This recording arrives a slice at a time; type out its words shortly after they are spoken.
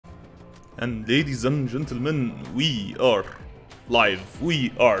And ladies and gentlemen, we are live.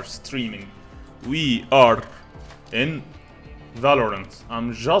 We are streaming. We are in Valorant.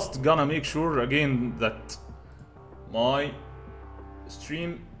 I'm just gonna make sure again that my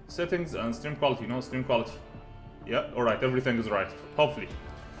stream settings and stream quality, stream quality. Yeah, alright, everything is right. Hopefully.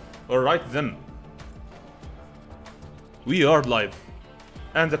 Alright then. We are live.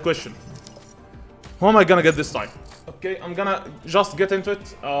 And the question, who am I gonna get this time? Okay, I'm gonna just get into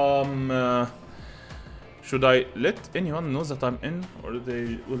it. Should I let anyone know that I'm in, or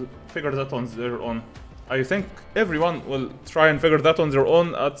they will figure that on their own? I think everyone will try and figure that on their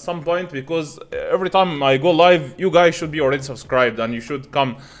own at some point, because every time I go live, you guys should be already subscribed and you should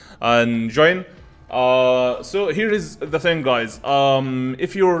come and join. So here is the thing, guys.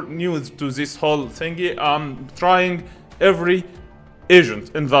 If you're new to this whole thingy, I'm trying every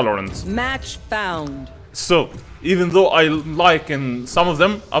agent in Valorant. Match found. So, even though I like in some of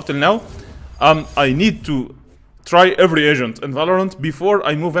them up till now, I need to try every agent in Valorant before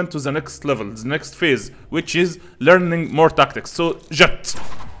I move into the next level, the next phase, which is learning more tactics. So, JETT.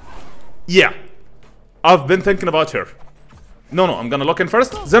 Yeah. I've been thinking about her. No, I'm gonna lock in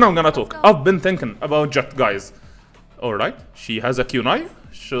first, then I'm gonna talk. I've been thinking about JETT, guys. Alright, she has a Q9.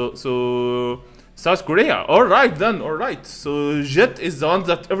 So South Korea. Alright then, alright. So JETT is the one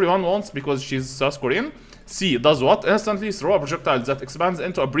that everyone wants because she's South Korean. C does what? Instantly throw a projectile that expands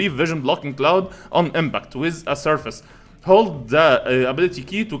into a brief vision blocking cloud on impact with a surface. Hold the ability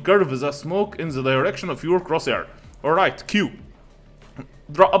key to curve the smoke in the direction of your crosshair. Alright, Q.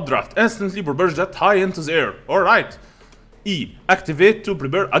 Updraft. Instantly propels JETT high into the air. Alright. E. Activate to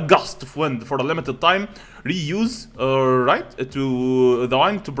prepare a gust of wind for a limited time. Reuse, to the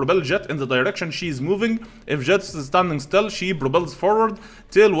wind to propel JETT in the direction she is moving. If JETT is standing still, she propels forward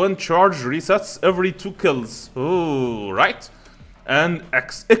till when charge resets every 2 kills. Oh, right. And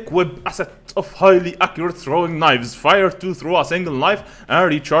X. Equip a set of highly accurate throwing knives. Fire to throw a single knife and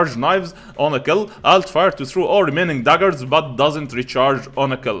recharge knives on a kill. Alt fire to throw all remaining daggers but doesn't recharge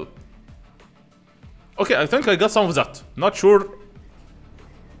on a kill. Okay, I think I got some of that. Not sure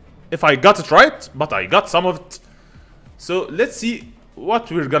if I got it right, but I got some of it. So let's see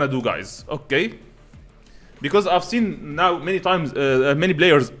what we're gonna do, guys. Okay, because I've seen now many times many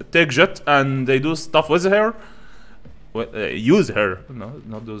players take JETT and they do stuff with her. Use her. No,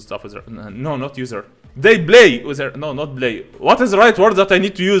 not do stuff with her. No, not use her. They play with her. No, not play. What is the right word that I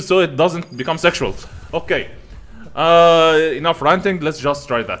need to use so it doesn't become sexual? Okay. Enough ranting. Let's just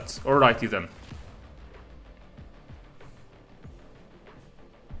try that. Alrighty then.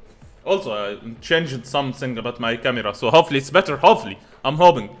 Also, I changed something about my camera, so hopefully it's better. Hopefully, I'm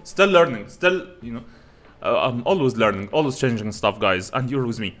hoping. Still learning. Still, I'm always learning, always changing stuff, guys. And you're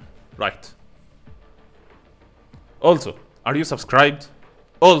with me, right? Also, are you subscribed?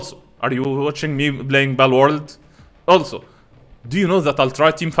 Also, are you watching me playing Palworld? Also, do you know that I'll try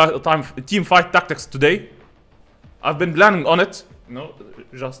team fight tactics today? I've been planning on it.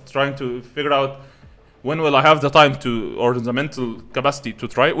 Just trying to figure out. When will I have the time to, or the mental capacity to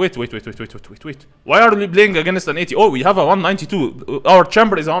try? Wait. Why are we playing against an 80? Oh, we have a 192. Our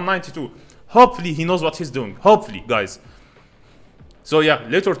chamber is a 192. Hopefully he knows what he's doing. Hopefully, guys. So yeah,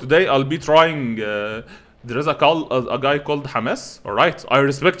 later today I'll be trying, there is a guy called Hamas. Alright, I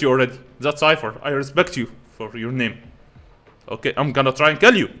respect you already. That's Cypher. I respect you for your name. Okay, I'm gonna try and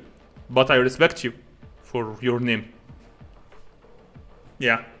kill you. But I respect you for your name.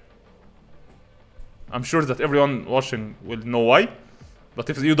 Yeah. I'm sure that everyone watching will know why. But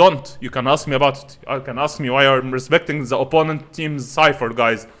if you don't, you can ask me about it. You can ask me why I'm respecting the opponent team's Cypher,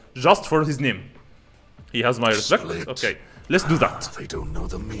 guys. Just for his name. He has my respect. Split. Okay, let's do that. They don't know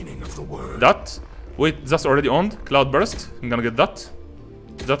the meaning of the word. That. Wait, that's already owned. Cloudburst. I'm gonna get that.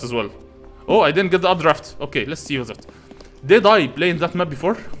 That as well. Oh, I didn't get the updraft. Okay, let's see what's that. Did I play in that map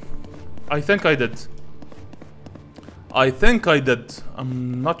before? I think I did.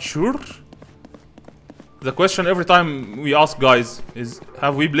 I'm not sure. The question every time we ask, guys, is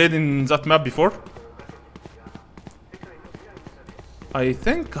have we played in that map before? I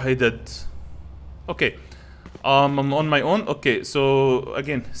think I did. Okay. I'm on my own. Okay, so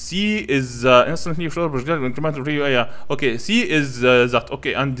again, C is instantly incremental yeah. Okay, C is that.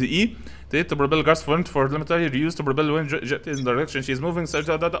 Okay, and E, they to propel guards for limited reuse to propel when JETT in the direction she's moving.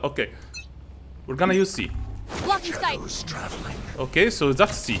 Okay, we're gonna use C. Okay, so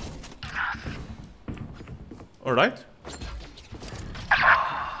that's C. Alright.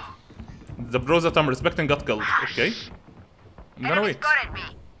 The bros that I'm respecting got killed. Okay. I'm gonna wait.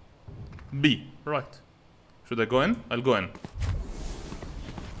 B. Right. Should I go in? I'll go in.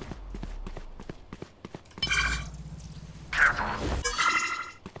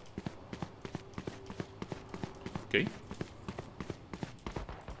 Okay.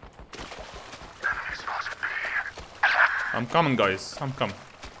 I'm coming, guys. I'm coming.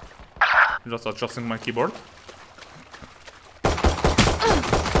 Just adjusting my keyboard.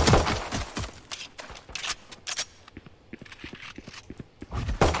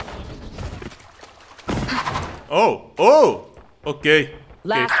 Oh, oh, okay.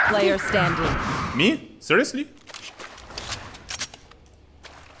 Last player standing. Me? Seriously?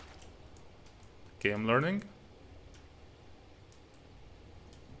 Okay, I'm learning.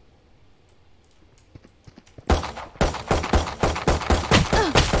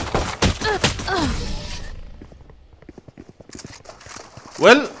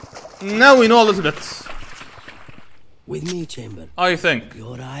 Well, now we know a little bit. With me, Chamber. I think.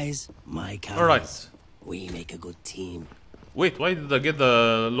 Your eyes, my cameras. Alright. We make a good team. Wait, why did I get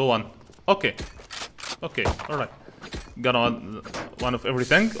the low one? Okay. Okay, alright. Got one of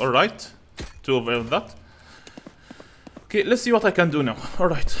everything, alright. Two of that. Okay, let's see what I can do now.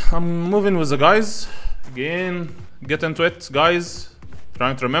 Alright, I'm moving with the guys. Again, get into it, guys.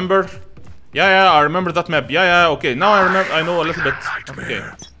 Trying to remember. Yeah, I remember that map. Yeah, okay. Now I remember, I know a little bit. Okay.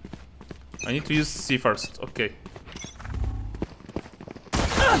 I need to use C first. Okay.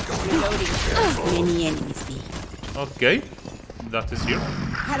 Many enemies be. Okay. That is here.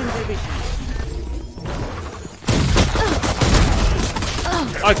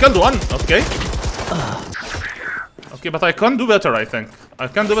 I killed one. Okay. Okay, but I can do better, I think. I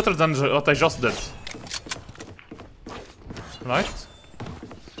can do better than what I just did. Right?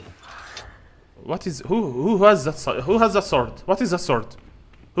 What is who has that sword? What is that sword?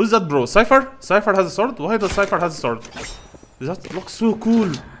 Who's that bro? Cypher? Cypher has a sword? Why does Cypher has a sword? That looks so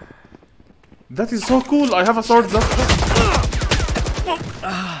cool. That is so cool. I have a sword that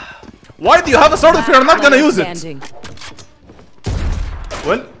Why do you have a sword if you're not gonna use it?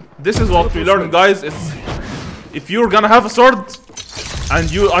 Well, this is what we learned, guys. It's if you're gonna have a sword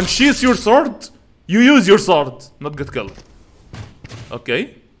and you unsheath your sword, you use your sword, not get killed.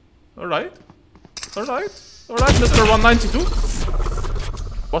 Okay. Alright. Alright, Mr. 192.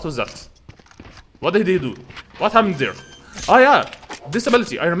 What was that? What did he do? What happened there? Oh yeah, this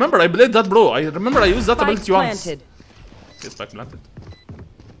ability. I remember I played that, bro. I remember I used that ability once. Okay, spike planted.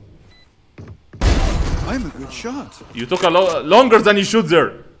 I'm a good shot. You took a longer than you should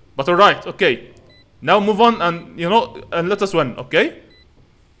there. But alright, okay. Now move on and, you know, and let us win, okay?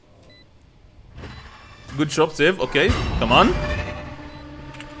 Good job, save, okay. Come on.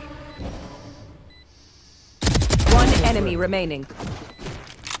 One enemy remaining.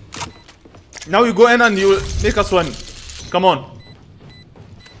 Now you go in and you make us win. Come on.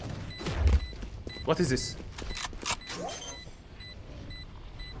 What is this?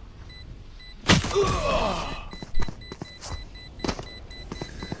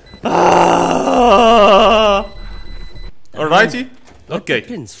 Alrighty. Okay.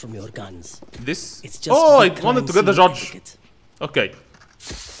 Pins from your guns. This. It's just Oh, I wanted to get the judge. Ticket. Okay.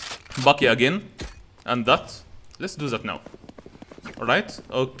 Bucky again. And that. Let's do that now. Alright.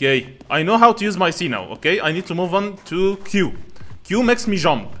 Okay. I know how to use my C now. Okay. I need to move on to Q. Q makes me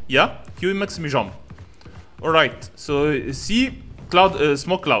jump. Yeah? Q makes me jump. Alright. So C. Cloud.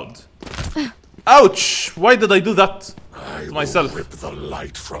 Smoke cloud. Ouch! Why did I do that to myself? Rip the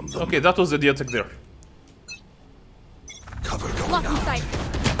light from them. Okay, that was idiotic there. Cover going Blocking out. sight.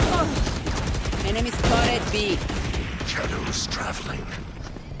 Enemy spotted B. Shadows traveling.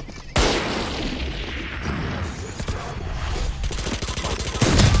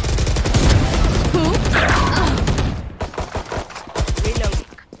 Reloading.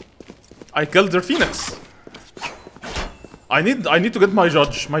 I killed their Phoenix. I need to get my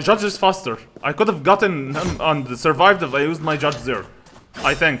judge. My judge is faster. I could have gotten him and survived if I used my judge there.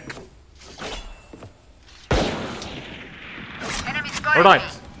 I think. Alright.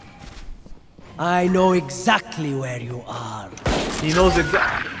 I know exactly where you are. He knows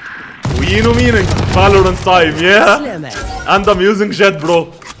exactly. We know meaning. Valorant time, yeah? Slimmy. And I'm using JETT,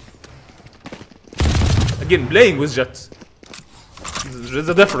 bro. Again, playing with JETT. There's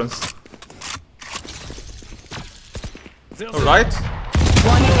a difference. Alright.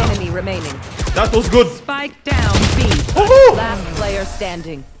 One enemy remaining. That was good. Spike down B. Woohoo! Last player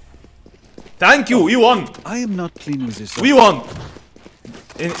standing. Thank you, we won. I am not clean with this. We won.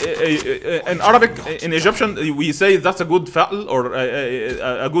 In Arabic, in Egyptian, we say that's a good fa'l or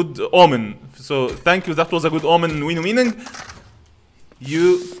a good omen. So thank you, that was a good omen, meaning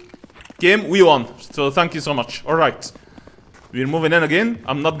you came, we won. So thank you so much. Alright. We're moving in again.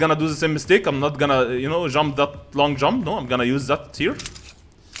 I'm not gonna do the same mistake. I'm not gonna, you know, jump that long jump. No, I'm gonna use that here.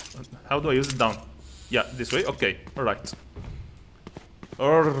 How do I use it down? Yeah, this way. Okay, alright.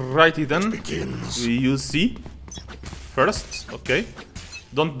 Alrighty then. Begins. We use C. first. Okay.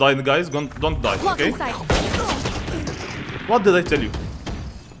 Don't die, guys. Don't die. Block Okay. inside. What did I tell you?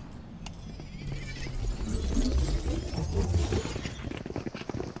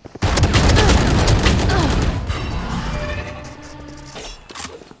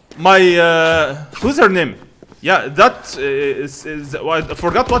 My who's her name? Yeah, that is I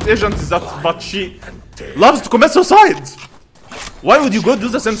forgot what agent is that, but she loves to commit suicide. Why would you go do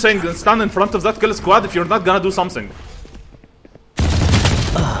the same thing and stand in front of that kill squad if you're not gonna do something?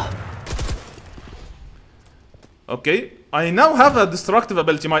 Okay, I now have a destructive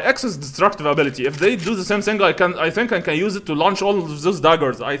ability. My X's destructive ability. If they do the same thing, I think I can use it to launch all of those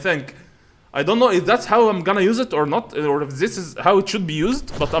daggers. I think. I don't know if that's how I'm gonna use it or not, or if this is how it should be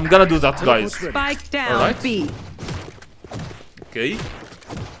used, but I'm gonna do that, guys. Spike down. Alright. B. Okay.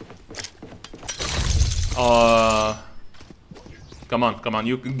 Come on,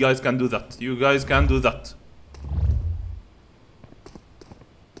 you guys can do that. You guys can do that.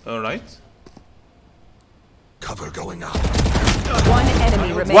 Alright. Cover going out. One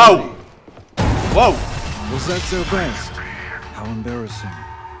enemy remaining. Wow! Wow! Was that so fast? How embarrassing.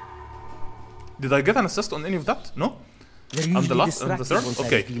 Did I get an assist on any of that? No? And the last and the third?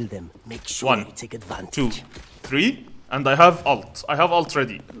 Okay. Make sure 1, you take advantage. 2, 3, and I have ult. I have ult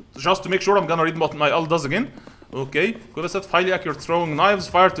ready. Just to make sure, I'm gonna read what my ult does again. Okay. Could have said highly accurate throwing knives,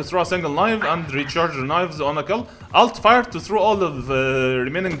 fire to throw a single knife and recharge your knives on a kill. Alt fire to throw all of the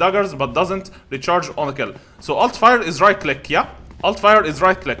remaining daggers but doesn't recharge on a kill. So alt fire is right click, yeah? Alt fire is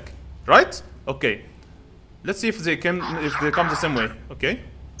right click. Right? Okay. Let's see if they come the same way. Okay.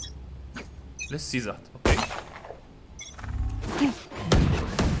 Let's see that. Okay.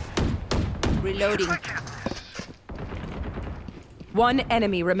 Reloading. One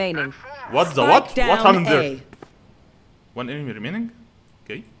enemy remaining. What the what? Spike What down happened there? A. One enemy remaining?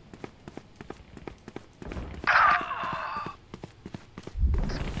 Okay.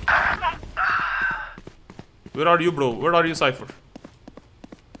 Where are you, bro? Where are you, Cypher?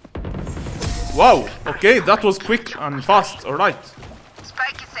 Wow! Okay, that was quick and fast. Alright.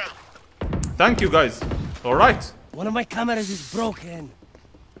 Thank you, guys. Alright. One of my cameras is broken.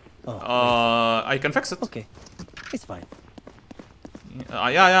 I can fix it. Okay, it's fine.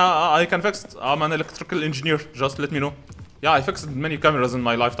 Yeah, I can fix it. I'm an electrical engineer. Just let me know. Yeah, I fixed many cameras in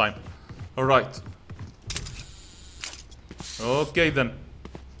my lifetime. Alright. Okay, then.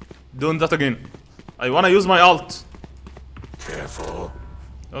 Doing that again. I wanna use my ult. Careful.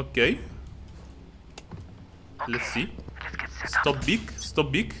 Okay. Let's see. Stop beak.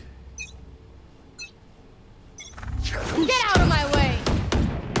 Stop beak. Get out of my way.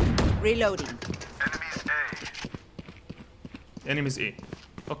 Reloading. Enemies A.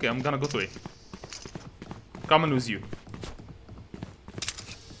 Okay, I'm gonna go to A. Coming with you.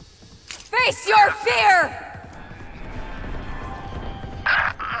 Face your fear!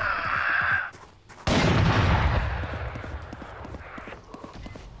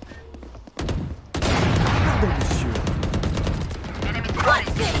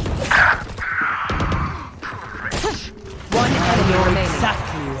 One enemy remaining.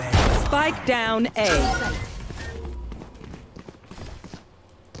 Exactly where. Spike down A.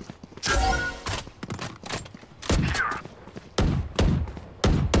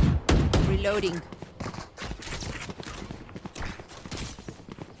 Reloading.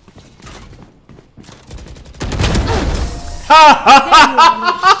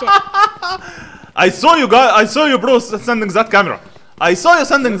 I saw you guys. I saw you, bro, sending that camera. I saw you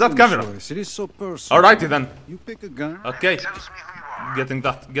sending that camera. Choice. It is so personal. Alrighty then. You pick a gun. Okay. Getting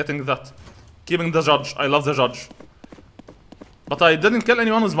that. Getting that. Keeping the judge. I love the judge. But I didn't kill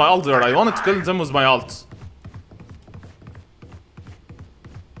anyone with my ult there. I wanted to kill them with my ult.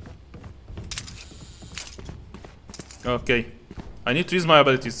 Okay. I need to use my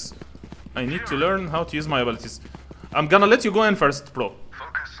abilities. I need to learn how to use my abilities. I'm gonna let you go in first, bro.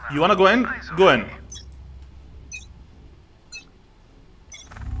 You wanna go in? Go in.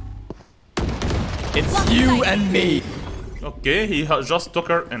 It's you and me. Okay, he just took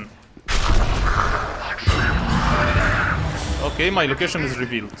her in. Okay, my location is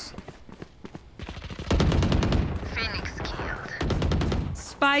revealed.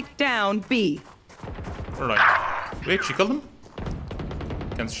 Spike down B. Alright. Wait, she killed him?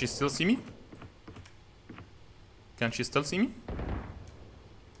 Can she still see me? Can she still see me?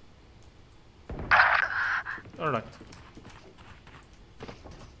 Alright.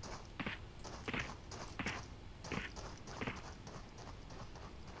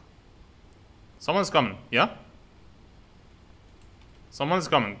 Someone's coming, yeah? Someone's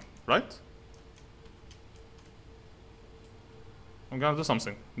coming, right? I'm gonna do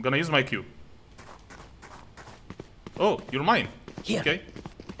something. I'm gonna use my Q. Oh, you're mine. Here. Okay.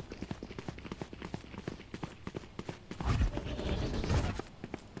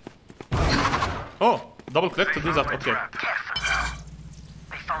 Oh, double click to do that. Okay.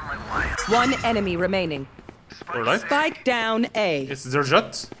 One enemy remaining. All right. Spike down A. It's their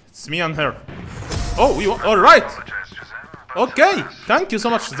Jett. It's me and her. Oh, we all right. Okay. Thank you so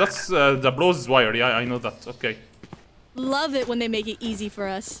much. That's the bros wire. Yeah, I know that. Okay. Love it when they make it easy for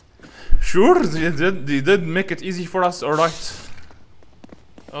us. Sure, they did make it easy for us. All right.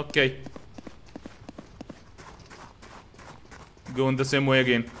 Okay. Going the same way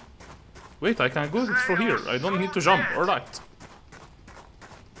again. Wait, I can go through here. I don't need to jump. All right.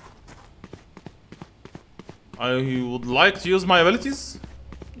 I would like to use my abilities.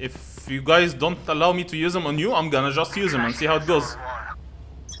 If you guys don't allow me to use them on you, I'm gonna just use them and see how it goes.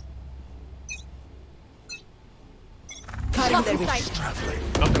 Cutting their sight.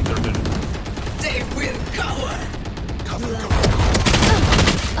 Nothing there, dude. They will cower.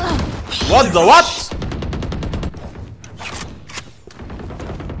 What the what?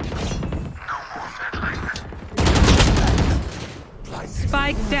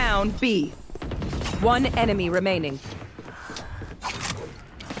 Spike down B. One enemy remaining.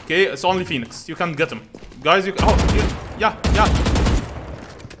 Okay, it's only Phoenix. You can't get him. Guys, you... Oh, yeah.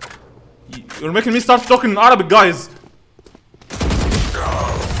 You're making me start talking in Arabic, guys.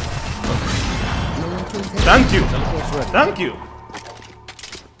 Thank you. Thank you.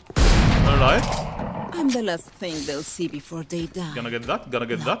 Alright. I'm the last thing they'll see before they die. Gonna get that. Gonna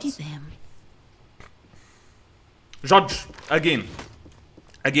get that. Lucky them. Judge. Again.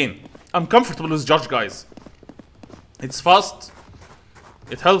 I'm comfortable with Judge, guys. It's fast.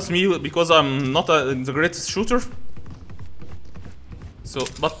 It helps me because I'm not the greatest shooter. So,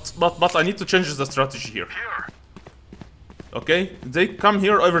 but I need to change the strategy here. Okay, they come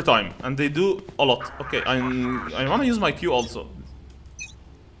here every time and they do a lot. Okay, I wanna use my Q also.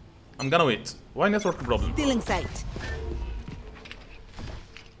 I'm gonna wait. Why network problem? Still in sight.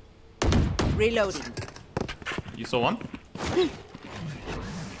 Reloading. You saw one?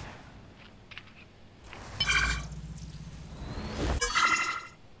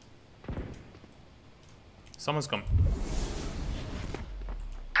 Someone's coming.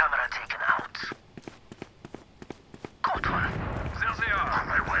 Camera taken out. Caught one. There they are. On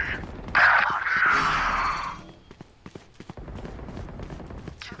my way.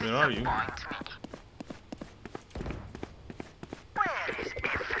 Where are you? Where is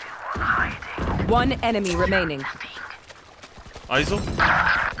everyone hiding? One enemy remaining. ISO?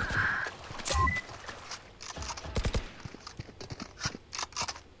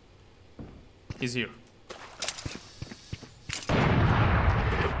 He's here.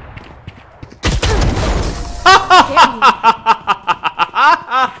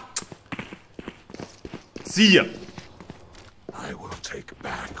 See ya. I will take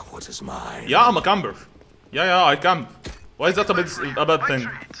back what is mine. Yeah, I'm a camper. Yeah, I camp. Why is that a bad thing?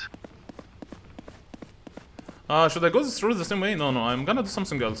 Should I go through the same way? No, I'm gonna do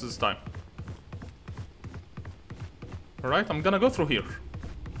something else this time. Alright, I'm gonna go through here.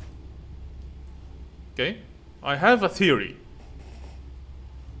 Okay, I have a theory.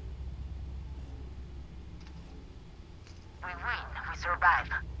 We win. We survive.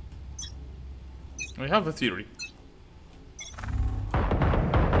 I have a theory.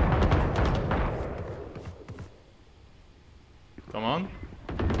 Come on.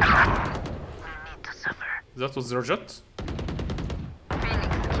 We need to suffer. That was their Jett.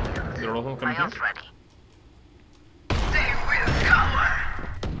 Phoenix killed. They're all coming here. Miles ready. They will cower.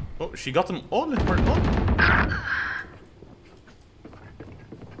 Oh, she got them all in her own.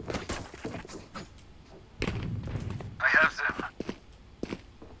 I have them.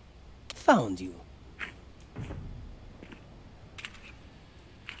 Found you.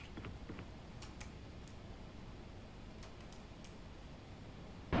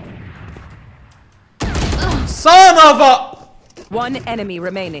 Son of a... One enemy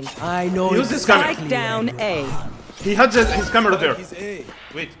remaining. I know Use this camera. Spike down A. He had his camera there. He's A.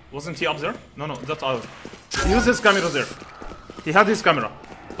 Wait, wasn't he up there? No, that's ours. He used his camera there. He had his camera.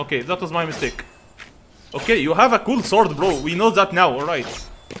 Okay, that was my mistake. Okay, you have a cool sword, bro. We know that now, alright.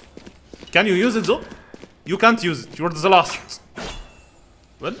 Can you use it though? You can't use it. You're the last.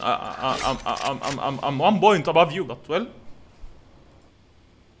 Well, I'm 1 point above you, but well.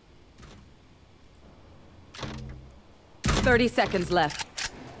 Thirty seconds left.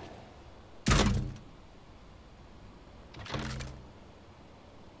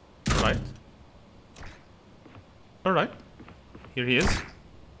 Alright. Alright. Here he is.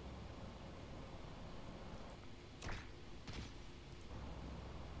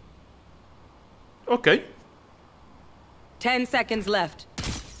 Okay. 10 seconds left.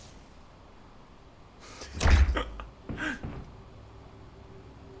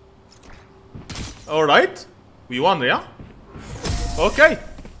 All right, we won, yeah. Okay,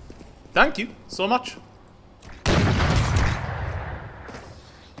 thank you so much.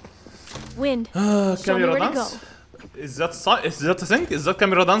 Wind. Show me Camera where to dance. go. Is that a thing? Is that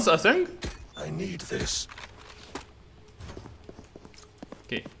camera dance a thing? I need this.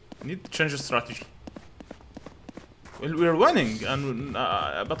 Okay, need to change the strategy. Well, we're winning, and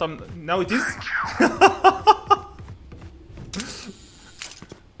but now it is.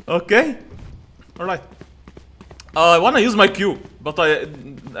 Okay, all right. I wanna use my Q, but I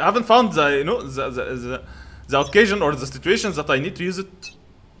haven't found the the occasion or the situations that I need to use it.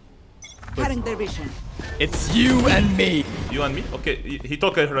 Cutting their vision. It's you and me. You and me? Okay, he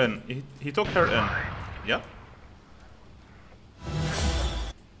took her in. He took her in. Yeah?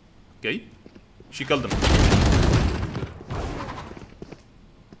 Okay. She killed him.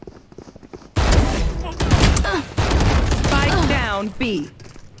 Spike down B.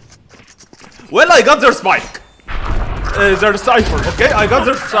 Well, I got their spike. Their cipher, okay? I got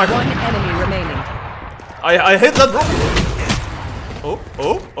their cipher. One enemy remaining. I hit that rope.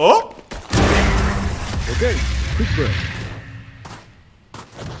 Oh. Okay, quick break.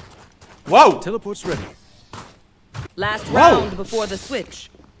 Wow. Teleport's ready. Last Wow. round before the switch.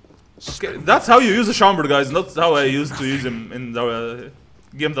 Okay, that's how you use a chamber, guys. Not how I used to use him in the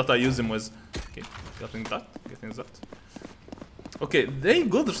game that I use him with. Okay, getting that. Okay, they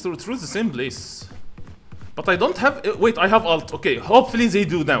go through the same place. But I don't have... wait, I have ult. Okay, hopefully they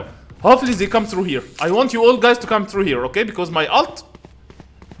do now. Hopefully they come through here. I want you all guys to come through here, okay? Because my ult,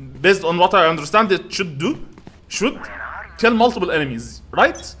 based on what I understand it should kill multiple enemies,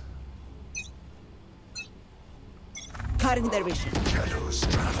 right? Cutting their vision.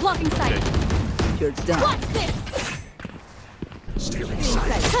 Blocking sight. You're done. Watch this. Stealing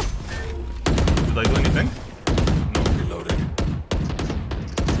sight. Did I do anything? Reloading.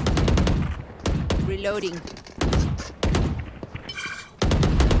 Reloading.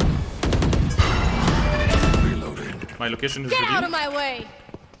 Reloading. My location is Get out of revealed. my way.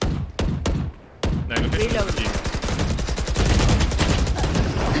 My location is Reload. revealed.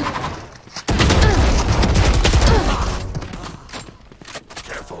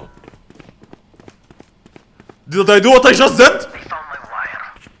 Careful. Did I do what I just did?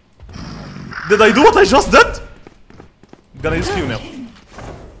 Did I do what I just did? I'm gonna use Q now.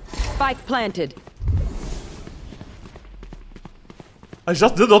 Spike planted. I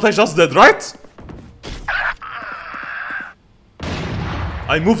just did what I just did, right?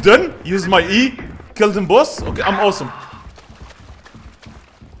 I moved in, used my E, killed them both. Okay, I'm awesome.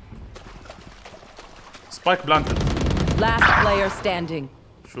 Spike planted. Last player standing.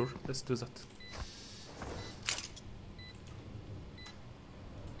 Sure, let's do that.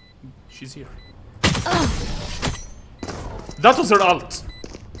 She's here. That was her ult.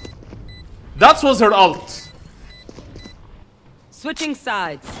 That was her ult. Switching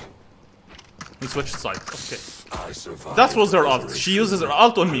sides. We switched sides. Okay. I survived. That was her ult. She uses her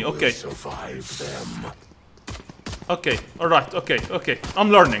ult on me. Okay. Survive them. Okay. Alright. Okay. I'm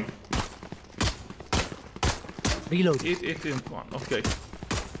learning. Reload. 8 in 1. Okay.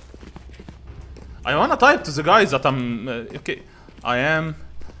 I wanna type to the guys that I'm... okay. I am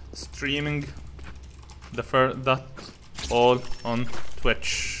streaming that all on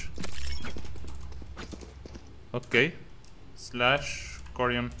Twitch. Okay. /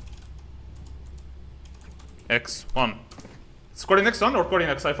 Korean X1. It's Korean X1 or Korean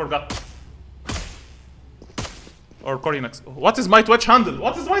X? I forgot. Or Korean X. What is my Twitch handle?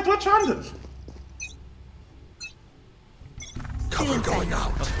 What is my Twitch handle? Cover going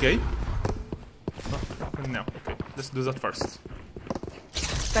out. Okay. No. Okay. Let's do that first.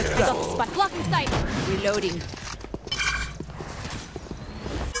 Spike. Blocking sight. Reloading.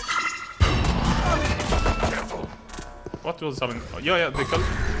 Careful. What was happening? Oh, yeah, they called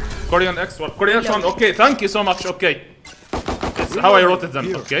Korean X1. Korean X1. Okay, thank you so much. Okay. That's how I wrote it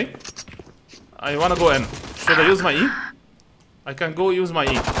then. Okay. I wanna go in. Should I use my E? I can go use my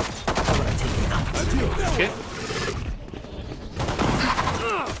E. Okay.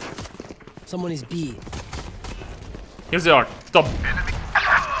 Someone is B. Here they are. Stop.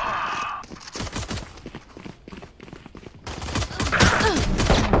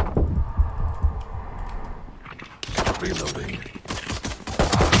 Reloading.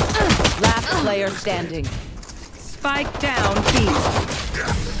 Last player standing. Spike down B.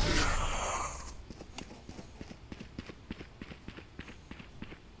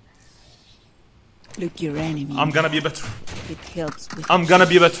 Look your enemy. I'm gonna be better. It helps with I'm gonna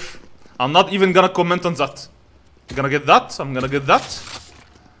be better. I'm not even gonna comment on that. Gonna get that. I'm gonna get that.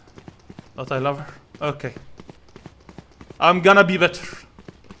 But I love her. Okay. I'm gonna be better.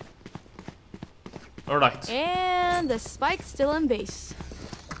 Alright. And the spike's still in base.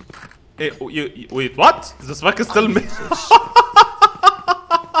 Hey, wait, what? The spike is still me.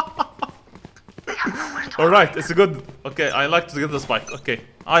 Alright, it's good. Okay, I like to get the spike. Okay,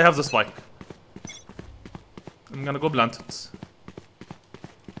 I have the spike. I'm gonna go plant it.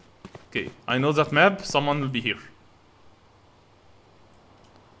 Okay, I know that map. Someone will be here.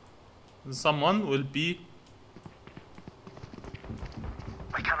 Someone will be.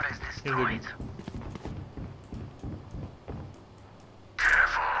 My camera is destroyed.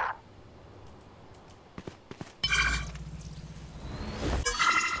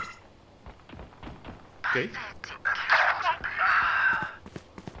 Okay.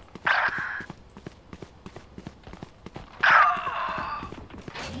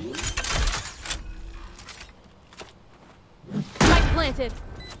 Spike planted.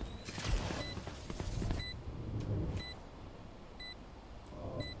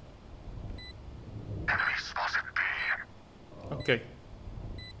 Okay.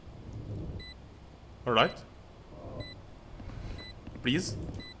 Alright. Please.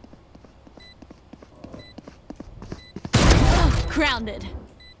 Grounded.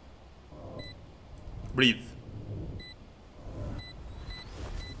 Breathe.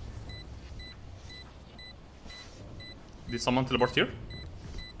 Did someone teleport here?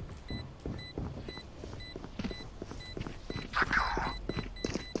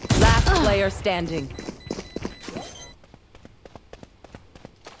 Last player standing.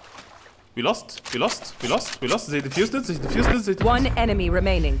 We lost. We lost. We lost. We lost. They defused it. They defused it. They defused One enemy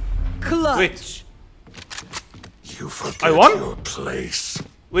remaining. Clutch. Wait. You forget I won? your place.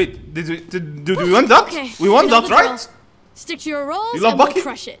 Wait. Did we win that? Okay, We won you know that, the right? drill. Stick to your roles You love and Bucky? we'll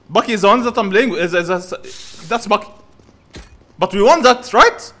crush it. Bucky is the one that I'm playing with. That's Bucky. But we won that,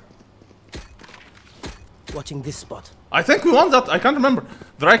 right? Watching this spot. I think we won that. I can't remember.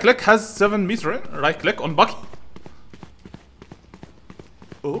 The right click has 7 meter. Right click on Bucky.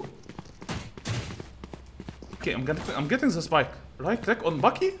 Oh. Okay, I'm getting the spike. Right click on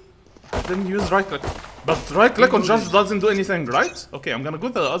Bucky, then use right click. But right click on Judge doesn't do anything, right? Okay, I'm gonna go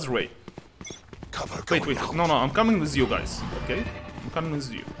the other way. Cover Wait, going wait. out. No, I'm coming with you guys. Okay, I'm coming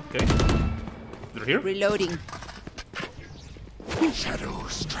with you. Okay. They're here. Reloading.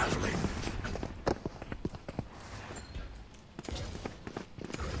 Shadows traveling.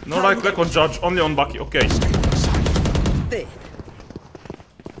 No right click on Judge, only on Bucky. Okay. There.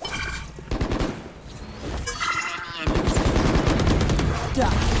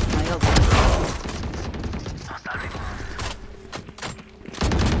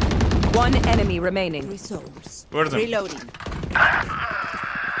 One enemy remaining. Resource. Where are they? Reloading.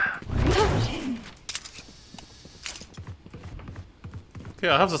 Okay,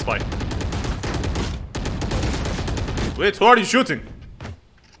 I have the spike. Wait, who are you shooting?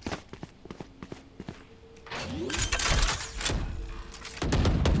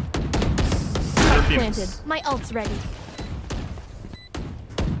 Spike planted. My ult's ready.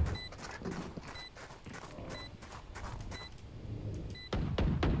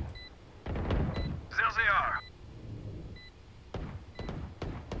 There they are.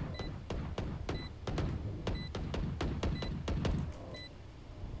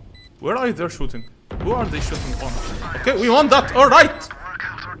 Where are they shooting? Who are they shooting on? Okay, we won that. All right. Work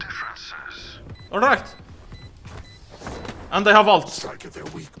out our differences. All right. And I have ult. Strike at their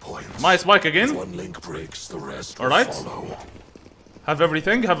weak points. My spike again. One link breaks, the rest will Alright. follow. Have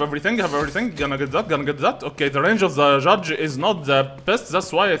everything, have everything, have everything. Gonna get that, gonna get that. Okay, the range of the Judge is not the best.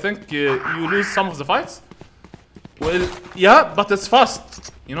 That's why I think you lose some of the fights. Well, yeah, but it's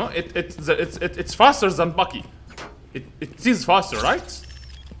fast. You know, it's faster than Bucky. It is faster, right?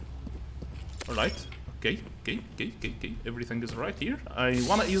 Alright. Okay. Everything is right here. I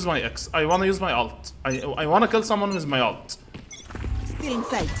wanna use my X. I wanna use my ult. I wanna kill someone with my ult. Still in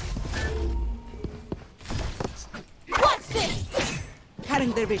sight. What's this?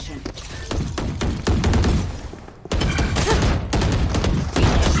 Cutting their vision.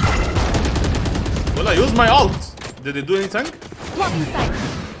 Well, I used my ult. Did it do anything? Blocking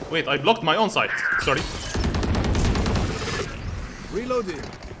sight. Wait, I blocked my own site. Sorry. Reloading.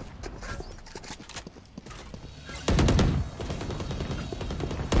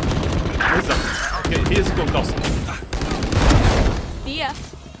 Who's that? Okay, he is concussed. See ya.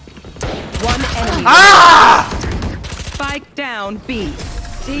 One enemy. Ah! Spike down B.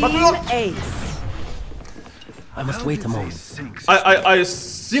 Team But we don't- Ace. I must wait a moment. I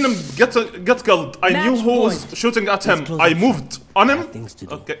seen him get killed. I knew Match who was point. shooting at him. Let's close I it. moved on him. Things to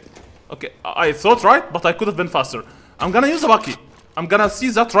do. Okay. Okay, I thought right, but I could have been faster. I'm gonna use a Bucky. I'm gonna see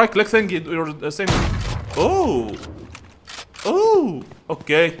that right click thing you're saying. Oh. Oh.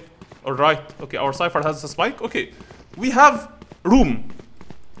 Okay. Alright. Okay, our Cypher has a spike. Okay. We have room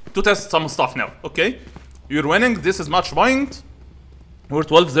to test some stuff now. Okay. You're winning. This is match point. We're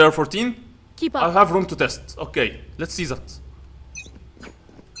 12, they're 14. Keep up. I have room to test. Okay. Let's see that.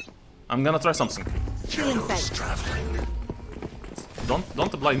 I'm gonna try something. Still inside. Traveling.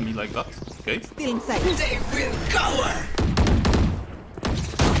 Don't blind me like that. Okay. Still inside. They will cower!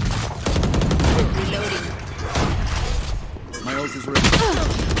 Reloading. My ult is ready.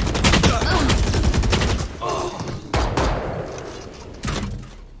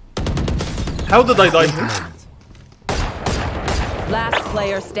 How did I die here? Last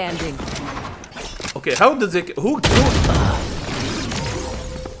player standing. Okay, how did they... Who...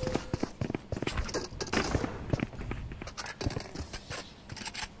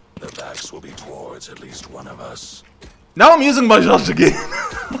 Their backs will be towards at least one of us. Now I'm using my judge again.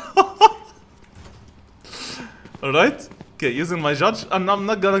 Alright? Okay, using my judge, and I'm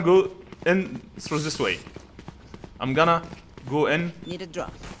not gonna go in through this way. I'm gonna go in Need a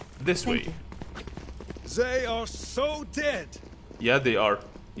drop. this way. you. They are so dead. Yeah, they are.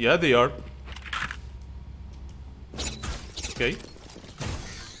 Yeah, they are. Okay.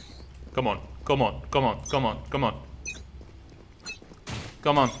 Come on, come on, come on, come on, come on.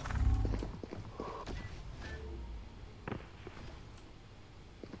 Come on.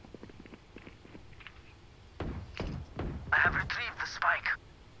 I have retrieved the spike.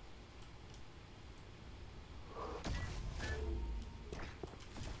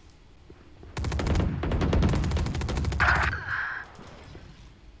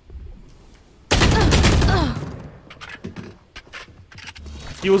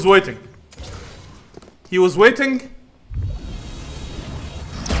 He was waiting. He was waiting.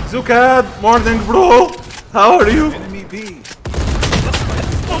 Zukad, morning, bro. How are you? Enemy B.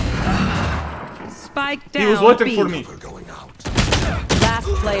 Spike down. He was waiting B. for me. We're going out. Last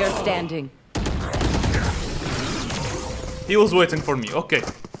player standing. He was waiting for me. Okay.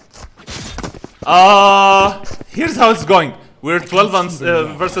 Here's how it's going. We're 12 and,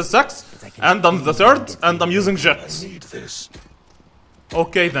 versus 6, and I'm the third, and I'm using JETT. Need this.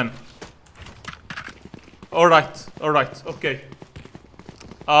 Okay then. Alright, alright, okay.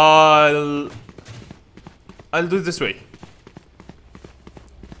 I'll do it this way.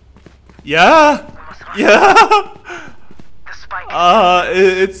 Yeah! Yeah! The spike.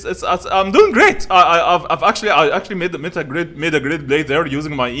 It's I'm doing great. I've actually made a great play there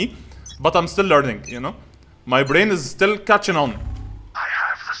using my E, but I'm still learning, you know? My brain is still catching on. I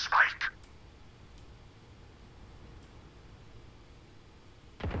have the spike.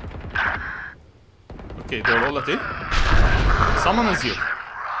 Okay, they're all at A. Someone is here.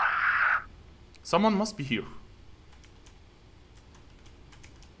 Someone must be here.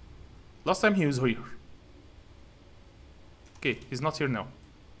 Last time he was here. Okay, he's not here now.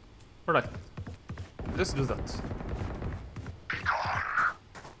 Alright. Let's do that.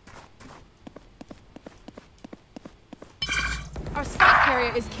 Our spike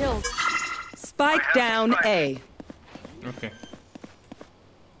carrier is killed. Spike down A. Okay.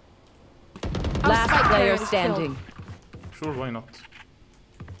 Our Last spike player carrier is standing. Sure, why not?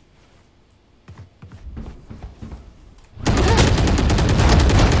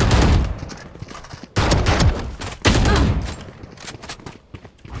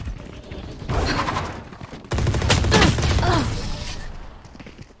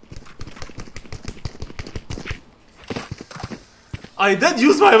 I did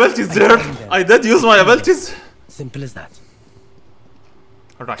use my abilities there. I did use my abilities. Simple as that.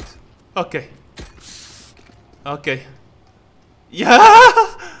 Alright. Okay. Okay. Yeah!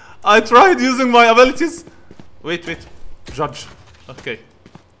 I tried using my abilities. Wait. Judge. Okay.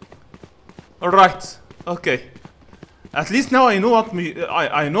 Alright. Okay. At least now I know what me.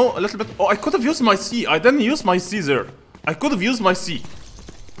 I know a little bit. Oh, I could have used my C. I didn't use my C there. I could have used my C.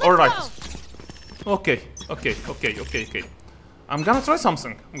 Alright. Okay. I'm gonna try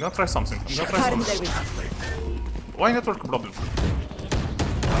something. Why network problem?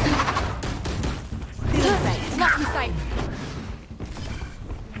 Still inside. Lock in sight.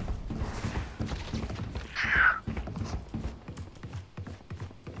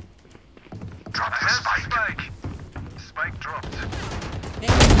 Drop the spike. Spike dropped.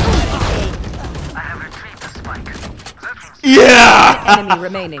 I have retrieved the spike. That means Yeah! Enemy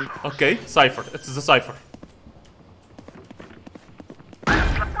remaining. Okay, Cypher. It's the Cypher.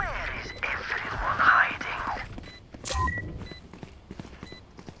 where is everyone hiding?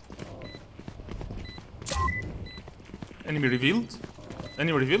 Enemy revealed.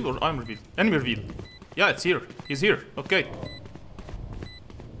 Enemy revealed or I'm revealed? Enemy revealed. Yeah, it's here. He's here. Okay.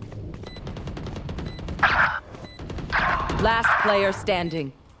 Last player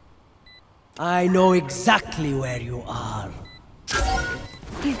standing. I know exactly where you are.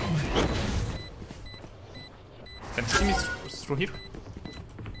 Can you see me through here?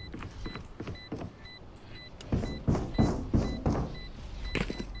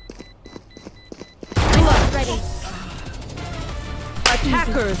 Ready.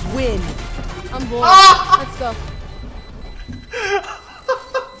 Attackers win. I'm bored. Let's go.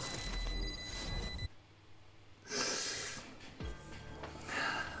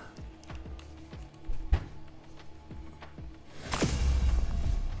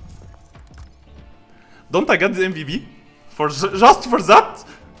 Don't I get the MVP? Just for that?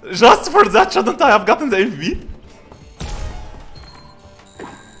 Just for that, shouldn't I have gotten the MVP?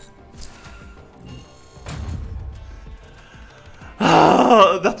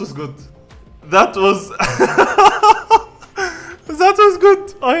 That was good. That was... that was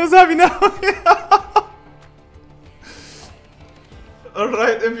good. I was happy now.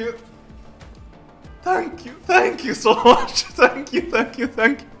 Alright, MVP. Thank you so much. Thank you.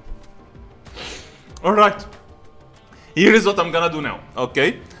 Alright. Here is what I'm gonna do now,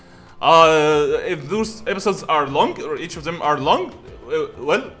 okay? If those episodes are long, or each of them are long,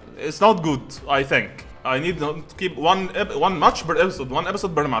 well, it's not good, I think. I need to keep one match per episode, one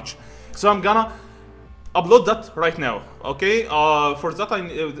episode per match. So I'm gonna upload that right now, okay? For that,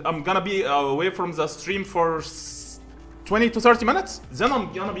 I'm gonna be away from the stream for 20 to 30 minutes. Then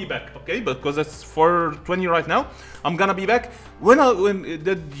I'm gonna be back, okay? Because it's 4:20 right now. I'm gonna be back. When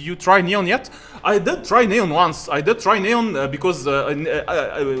did you try Neon yet? I did try Neon once. I did try Neon because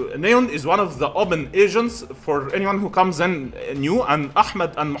Neon is one of the open agents for anyone who comes in new, and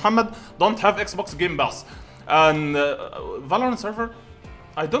Ahmed and Muhammad don't have Xbox Game Pass. And Valorant server,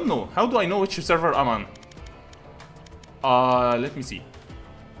 I don't know. How do I know which server I'm on? Let me see.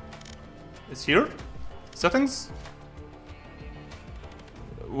 It's here. Settings.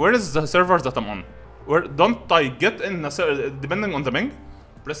 Where is the server that I'm on? Where don't I get in depending on the ping?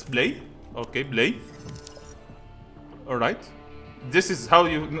 Press play. Okay, play. Alright. This is how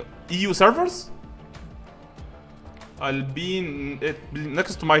you... EU servers? I'll be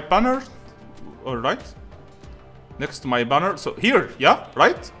next to my banner. Alright. Next to my banner. So here, yeah,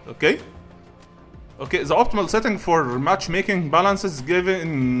 right? Okay. Okay, the optimal setting for matchmaking balance is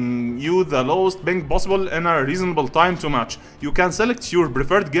giving you the lowest ping possible in a reasonable time to match. You can select your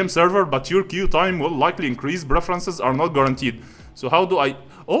preferred game server, but your queue time will likely increase. Preferences are not guaranteed. So how do I...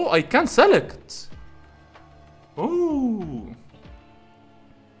 Oh, I can select. Oh.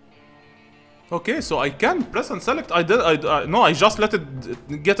 Okay, so I can press and select. No, I just let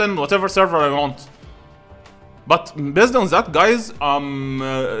it get in whatever server I want. But based on that, guys,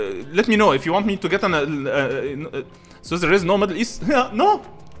 let me know if you want me to get an... so there is no Middle East... No.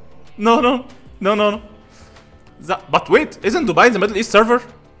 But wait, isn't Dubai the Middle East server?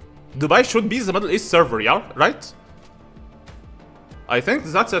 Dubai should be the Middle East server, yeah? Right? I think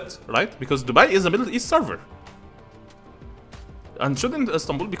that's it, right? Because Dubai is the Middle East server. And shouldn't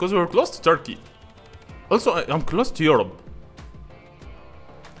Istanbul, because we're close to Turkey. Also, I'm close to Europe.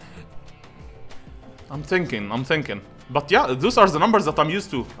 I'm thinking. But yeah, those are the numbers that I'm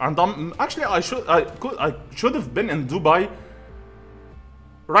used to. And actually, I should have been in Dubai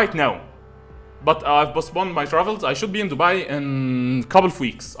right now. But I've postponed my travels. I should be in Dubai in a couple of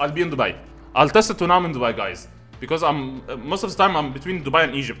weeks. I'll be in Dubai. I'll test it when I'm in Dubai, guys. Because most of the time I'm between Dubai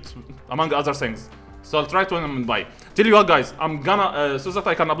and Egypt, among other things. So I'll try to when I'm in Dubai. Tell you what, guys, I'm gonna so that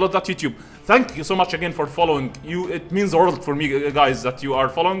I can upload that YouTube. Thank you so much again for following. It means the world for me, guys, that you are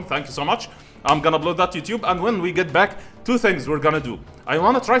following. Thank you so much. I'm gonna upload that YouTube, and when we get back, two things we're gonna do. I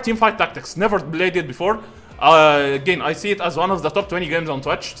wanna try Teamfight Tactics. Never played it before. Again, I see it as one of the top 20 games on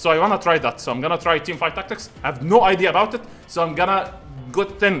Twitch, so I wanna try that. So I'm gonna try Teamfight Tactics. I have no idea about it, so I'm gonna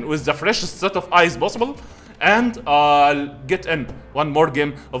get in with the freshest set of eyes possible, and I'll get in one more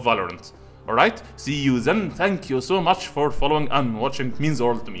game of Valorant. Alright? See you then. Thank you so much for following and watching. It means the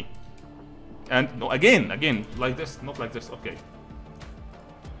world to me. And no, again, like this, not like this. Okay.